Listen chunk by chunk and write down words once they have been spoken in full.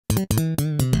And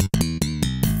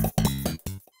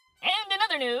in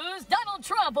other news, Donald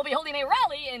Trump will be holding a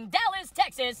rally in Dallas,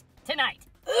 Texas tonight.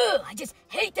 Ugh, I just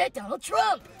hate that Donald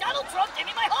Trump. Donald Trump gave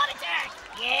me my heart attack.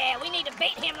 Yeah, we need to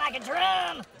beat him like a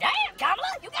drum. Damn,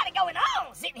 Kamala, you got it going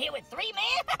on. Sitting here with 3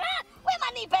 men? Where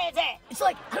my knee pads at? It's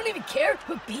like, I don't even care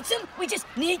who beats him. We just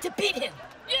need to beat him.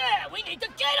 Yeah, we need to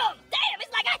get him. Damn,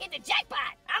 it's like I hit the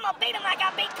jackpot. I'm gonna beat him like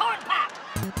I beat Corn Pop.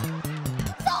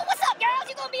 So, what's up, girls?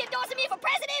 You gonna be endorsing me for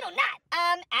president or not?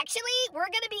 Actually, we're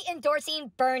gonna be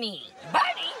endorsing Bernie.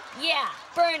 Bernie? Yeah,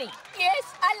 Bernie.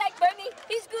 Yes, I like Bernie.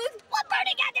 He's good. What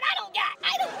Bernie got that I don't got?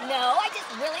 I don't know, I just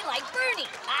really like Bernie.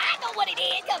 I know what it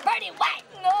is, cause Bernie white.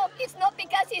 No, it's not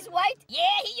because he's white. Yeah,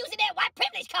 he using that white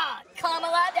privilege card.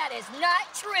 Kamala, that is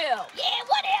not true. Yeah,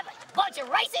 whatever. Bunch of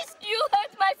racists. You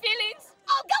hurt my feelings.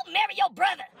 Oh, go marry your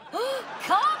brother.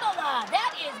 Kamala,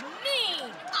 that is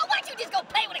mean. Oh, why don't you just go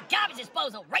play with a garbage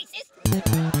disposal, racist?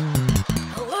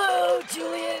 Hello,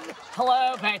 Julian.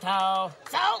 Hello, Beto.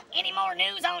 So, any more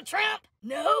news on Trump?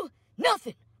 No,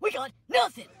 nothing. We got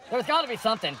nothing. There's gotta be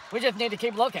something. We just need to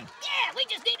keep looking. Yeah, we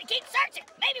just need to keep searching.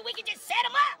 Maybe we can just set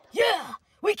him up. Yeah,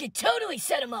 we could totally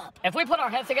set him up. If we put our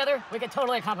heads together, we could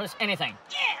totally accomplish anything.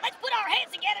 Yeah, let's put our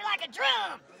heads together like a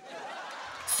drum.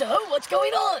 So, what's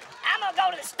going on? I'm gonna go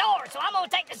to the store, so I'm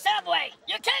gonna take the subway.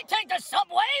 You can't take the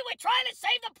subway. We're trying to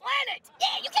save the planet.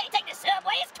 Yeah, you can't take the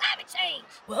subway. It's climate change.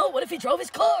 Well, what if he drove his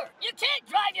car? You can't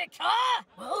drive your car.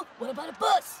 Well, what about a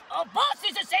bus? A bus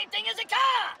is the same thing as a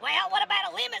car. Well, what about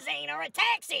a limousine or a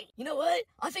taxi? You know what?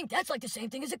 I think that's like the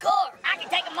same thing as a car. I can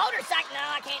take a motorcycle. No,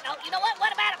 I can't. Oh, you know what?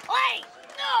 What about a plane?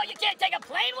 No, you can't take a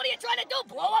plane. What are you trying to do?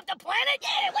 Blow up the planet?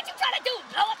 Yeah, what you trying to do?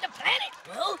 Blow up the planet?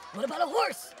 Well, what about a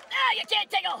horse? No, you can't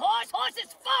take a horse. Horse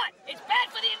is fun. It's bad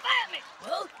for the environment.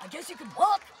 Well, I guess you could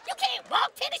walk. You can't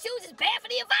walk. Tennis shoes is bad for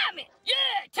the environment.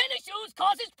 Yeah, tennis shoes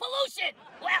causes pollution.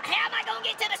 Well, how am I gonna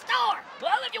get to the store?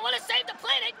 Well, if you want to save the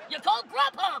planet, you call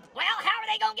Grubhub. Well, how are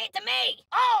they gonna get to me?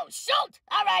 Oh, shoot.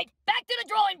 All right, back to the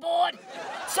drawing board.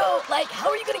 So, like,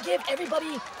 how are you gonna give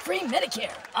everybody free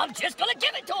Medicare? I'm just gonna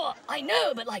give it to them. I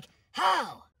know, but like,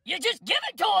 how? You just give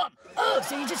it to them. Oh,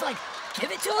 so you just like,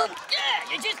 give it to them?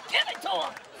 Yeah, you just give it to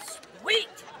them. Sweet.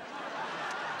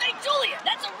 Hey, Julia,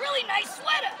 that's a really nice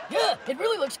sweater. Yeah, it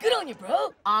really looks good on you,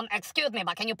 bro. Excuse me,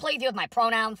 but can you please use my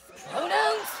pronouns?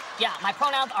 Pronouns? Yeah, my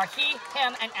pronouns are he,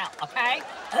 him, and L, okay?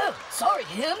 Oh, sorry,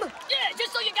 him. Yeah,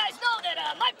 just so you guys know that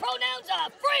my pronouns are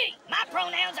free. My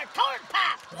pronouns are Corn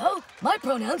Pop. Well, my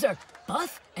pronouns are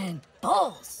buff and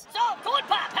balls. So, Corn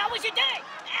Pop, how was your day?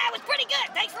 It was pretty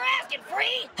good. Thanks for asking,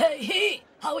 Free. Hey, he,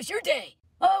 how was your day?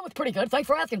 Oh, it's pretty good. Thanks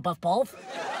for asking, Buff Balls.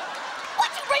 What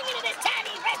you bring me to this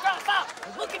Chinese restaurant for?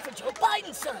 We're looking for Joe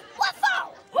Biden's son. What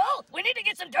for? Well, we need to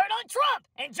get some dirt on Trump.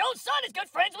 And Joe's son is good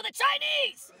friends with the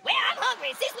Chinese. Well, I'm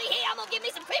hungry. Since we here, I'm gonna give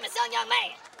me some cream and sun, young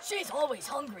man. She's always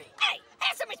hungry. Hey,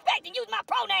 have some respect and use my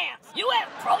pronouns. You have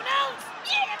pronouns?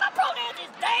 Yeah, my pronouns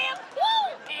is damn,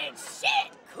 woo, and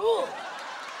shit. Cool.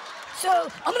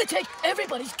 So, I'm gonna take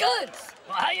everybody's guns.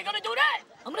 Well, how you gonna do that?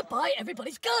 I'm gonna buy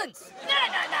everybody's guns. No,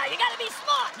 you gotta be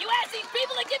smart. You ask these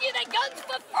people to give you their guns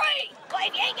for free. Well,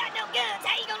 if you ain't got no guns,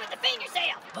 how you gonna defend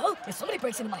yourself? Well, if somebody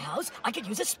breaks into my house, I could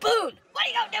use a spoon. What are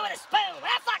you gonna do with a spoon? When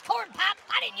I fought Corn Pop,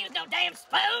 I didn't use no damn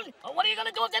spoon. Well, what are you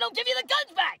gonna do if they don't give you the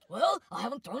guns back? Well, I'll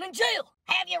have them thrown in jail.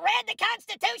 Have you read the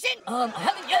Constitution? I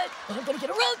haven't yet, but I'm gonna get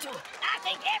around to it. I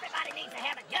think everybody needs to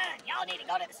have a gun. Y'all need to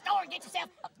go to the store and get yourself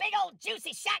a big old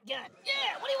juicy shotgun.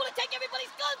 Yeah, what do you want to take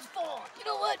everybody's guns for? You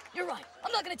know what? You're right.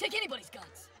 I'm not gonna take anybody's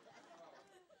guns.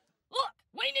 Look,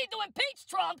 we need to impeach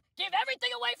Trump, give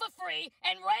everything away for free,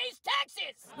 and raise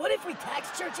taxes. What if we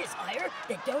tax churches higher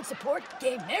that don't support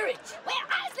gay marriage? Well,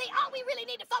 honestly, all we really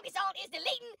need to focus on is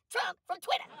deleting Trump from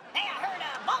Twitter. Hey, I heard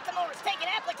Baltimore's taking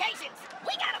applications.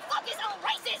 We gotta focus on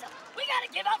racism. We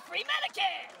gotta give out free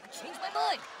Medicare. I changed my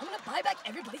mind. I'm gonna buy back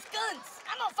everybody's guns.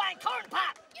 I'm gonna find Corn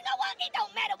Pop. You know what? It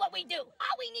don't matter what we do.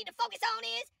 All we need to focus on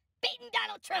is beating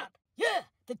Donald Trump. Yeah,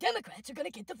 the Democrats are gonna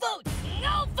get the votes.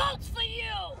 No votes for you!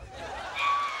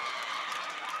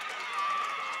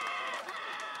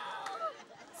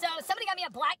 So somebody got me a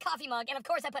black coffee mug, and of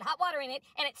course I put hot water in it,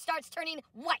 and it starts turning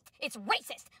white. It's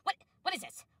racist. What is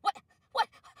this? What